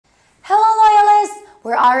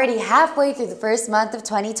We're already halfway through the first month of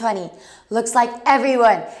 2020. Looks like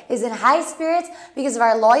everyone is in high spirits because of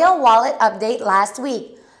our LoyalWallet update last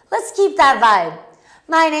week. Let's keep that vibe.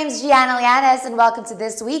 My name's Gianna Llanes and welcome to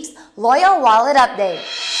this week's LoyalWallet update.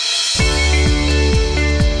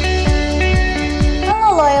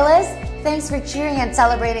 Hello Loyalists! Thanks for cheering and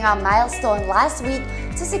celebrating our milestone last week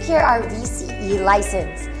to secure our VCE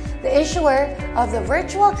license. The issuer of the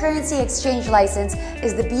Virtual Currency Exchange License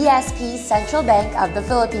is the BSP Central Bank of the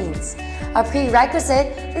Philippines. A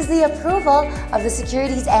prerequisite is the approval of the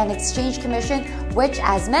Securities and Exchange Commission, which,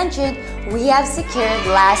 as mentioned, we have secured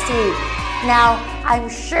last week. Now, I'm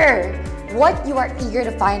sure what you are eager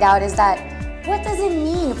to find out is that what does it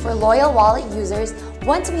mean for LoyalWallet users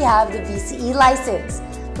once we have the VCE license?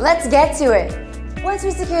 Let's get to it. Once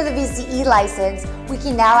we secure the VCE license, we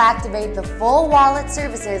can now activate the full wallet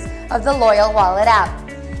services of the LoyalWallet app.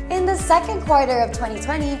 In the second quarter of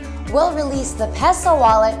 2020, we'll release the Peso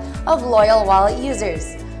wallet of LoyalWallet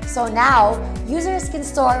users. So now, users can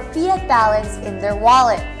store fiat balance in their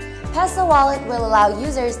wallet. Peso wallet will allow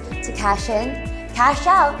users to cash in, cash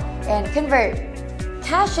out, and convert.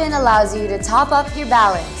 Cash in allows you to top up your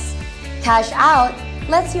balance. Cash out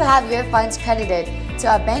lets you have your funds credited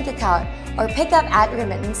to a bank account or pick up at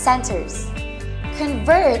remittance centers.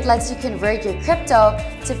 Convert lets you convert your crypto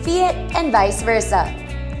to fiat and vice versa.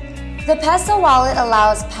 The Peso wallet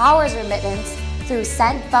allows powers remittance through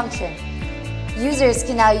send function. Users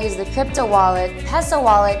can now use the crypto wallet, Peso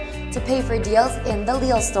wallet, to pay for deals in the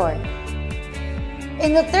Leel store.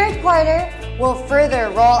 In the third quarter, we'll further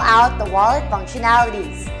roll out the wallet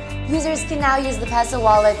functionalities. Users can now use the Peso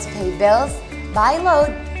wallet to pay bills, buy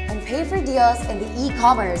load, and pay for deals in the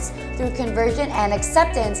e-commerce through conversion and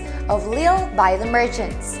acceptance of Leel by the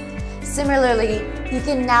merchants. Similarly, you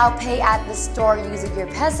can now pay at the store using your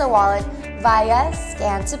Peso wallet via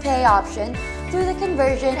Scan to Pay option through the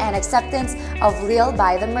conversion and acceptance of Leel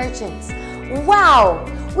by the merchants. Wow!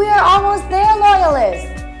 We are almost there,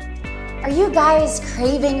 Loyalists! Are you guys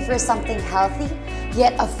craving for something healthy,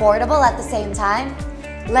 yet affordable at the same time?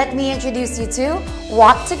 Let me introduce you to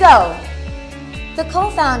Walk2Go. The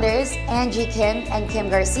co-founders, Angie Kim and Kim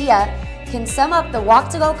Garcia, can sum up the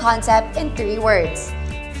Walk2Go concept in 3 words: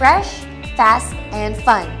 fresh, fast, and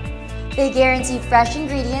fun. They guarantee fresh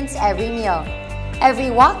ingredients every meal.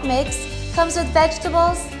 Every wok mix comes with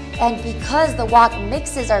vegetables, and because the wok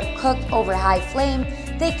mixes are cooked over high flame,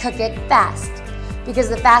 they cook it fast. Because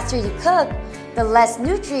the faster you cook, the less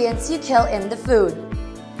nutrients you kill in the food.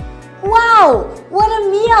 Wow! What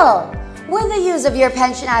a meal! With the use of your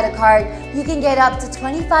pension Ada card, you can get up to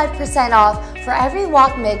 25% off for every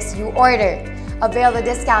wok mix you order. Avail the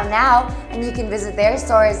discount now, and you can visit their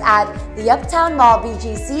stores at the Uptown Mall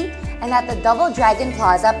BGC and at the Double Dragon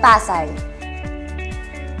Plaza Pasay.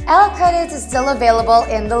 L Credits is still available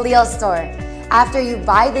in the Leel store. After you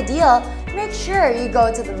buy the deal, make sure you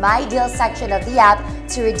go to the My Deal section of the app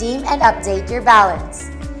to redeem and update your balance.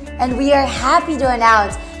 And we are happy to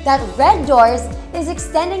announce that Red Doors is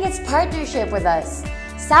extending its partnership with us,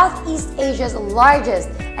 Southeast Asia's largest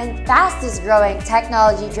and fastest growing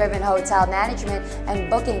technology-driven hotel management and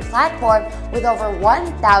booking platform with over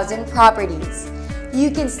 1,000 properties.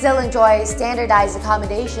 You can still enjoy standardized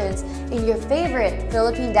accommodations in your favorite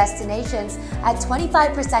Philippine destinations at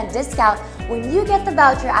 25% discount when you get the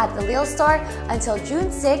voucher at the Leel store until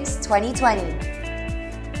June 6, 2020.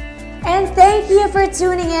 And thank you for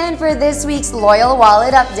tuning in for this week's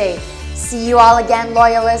LoyalWallet update. See you all again,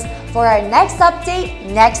 Loyalists, for our next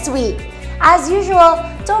update next week. As usual,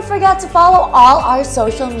 don't forget to follow all our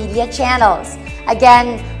social media channels.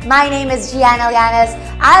 Again, my name is Gianna Llanes.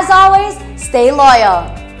 As always, stay loyal.